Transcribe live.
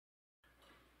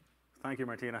Thank you,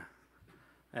 Martina.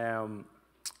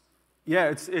 Yeah,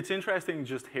 it's interesting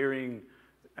just hearing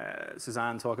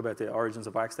Suzanne talk about the origins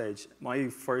of Backstage. My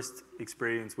first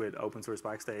experience with open source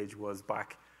Backstage was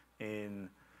back in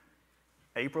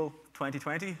April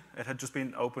 2020. It had just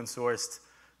been open sourced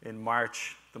in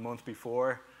March, the month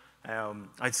before.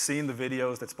 I'd seen the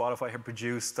videos that Spotify had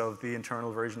produced of the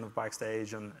internal version of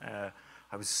Backstage, and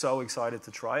I was so excited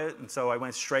to try it. And so I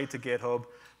went straight to GitHub,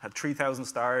 had 3,000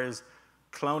 stars,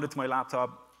 cloned it to my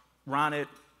laptop, ran it,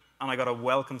 and I got a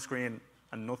welcome screen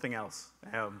and nothing else.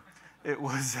 It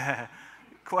was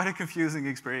quite a confusing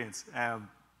experience.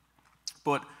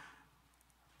 But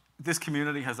this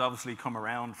community has obviously come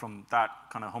around from that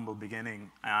kind of humble beginning,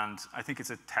 and I think it's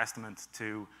a testament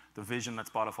to the vision that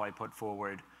Spotify put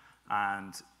forward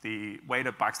and the way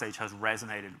that Backstage has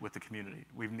resonated with the community.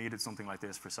 We've needed something like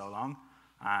this for so long,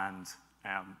 and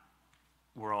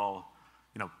we're all,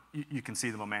 you can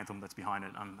see the momentum that's behind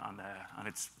it, and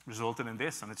it's resulted in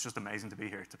this, and it's just amazing to be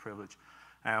here. It's a privilege.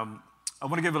 I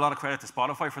want to give a lot of credit to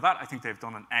Spotify for that. I think they've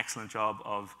done an excellent job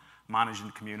of managing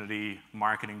the community,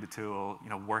 marketing the tool,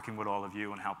 working with all of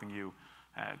you and helping you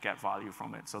get value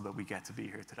from it so that we get to be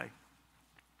here today.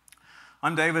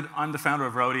 I'm David. I'm the founder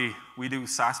of Roadie. We do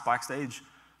SaaS Backstage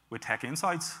with tech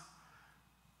insights.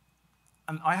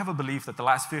 And I have a belief that the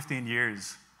last 15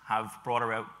 years have brought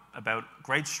about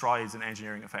great strides in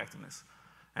engineering effectiveness.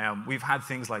 We've had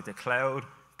things like the cloud,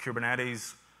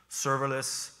 Kubernetes,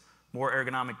 serverless, more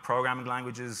ergonomic programming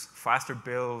languages, faster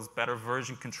builds, better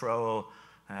version control,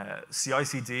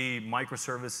 CI/CD,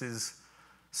 microservices,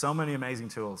 so many amazing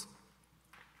tools.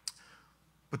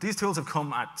 But these tools have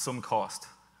come at some cost,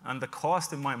 and the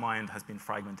cost in my mind has been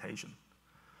fragmentation.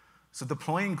 So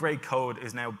deploying great code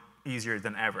is now easier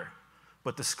than ever,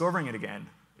 but discovering it again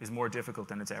is more difficult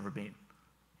than it's ever been.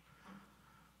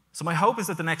 So my hope is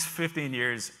that the next 15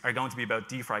 years are going to be about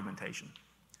defragmentation.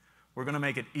 We're going to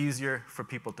make it easier for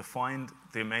people to find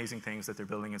the amazing things that they're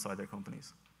building inside their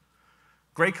companies.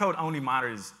 Great code only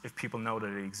matters if people know that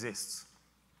it exists.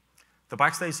 The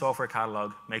Backstage software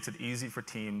catalog makes it easy for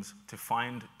teams to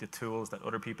find the tools that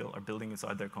other people are building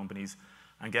inside their companies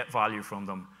and get value from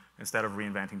them instead of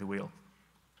reinventing the wheel.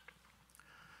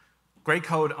 Great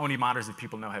code only matters if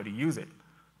people know how to use it.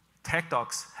 Tech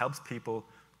Docs helps people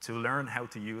to learn how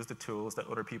to use the tools that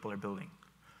other people are building.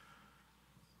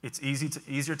 It's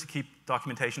easier to keep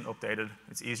documentation updated,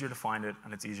 it's easier to find it,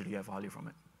 and it's easier to get value from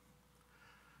it.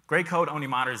 Great code only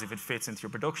matters if it fits into your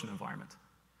production environment.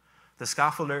 The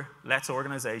scaffolder lets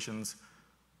organizations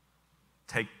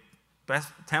take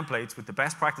best templates with the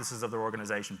best practices of their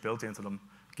organization built into them,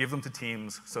 give them to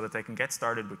teams so that they can get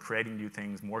started with creating new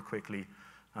things more quickly,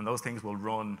 and those things will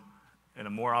run in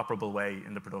a more operable way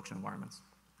in the production environments.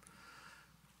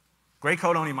 Great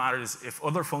code only matters if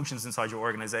other functions inside your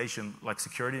organization, like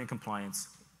security and compliance,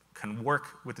 can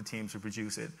work with the teams who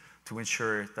produce it to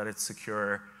ensure that it's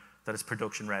secure, that it's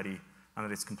production ready, and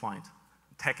that it's compliant.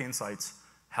 Tech Insights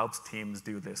helps teams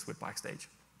do this with Backstage.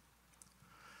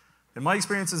 In my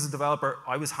experience as a developer,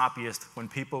 I was happiest when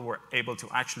people were able to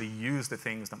actually use the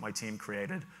things that my team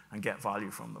created and get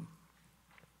value from them.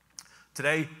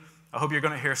 Today, I hope you're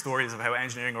going to hear stories of how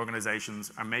engineering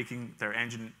organizations are making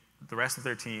the rest of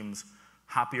their teams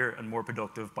happier and more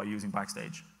productive by using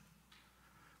Backstage.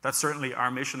 That's certainly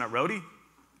our mission at Roadie.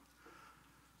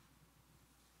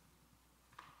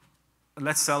 And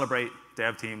let's celebrate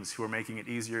dev teams who are making it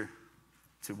easier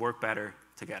to work better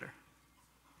together.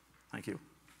 Thank you.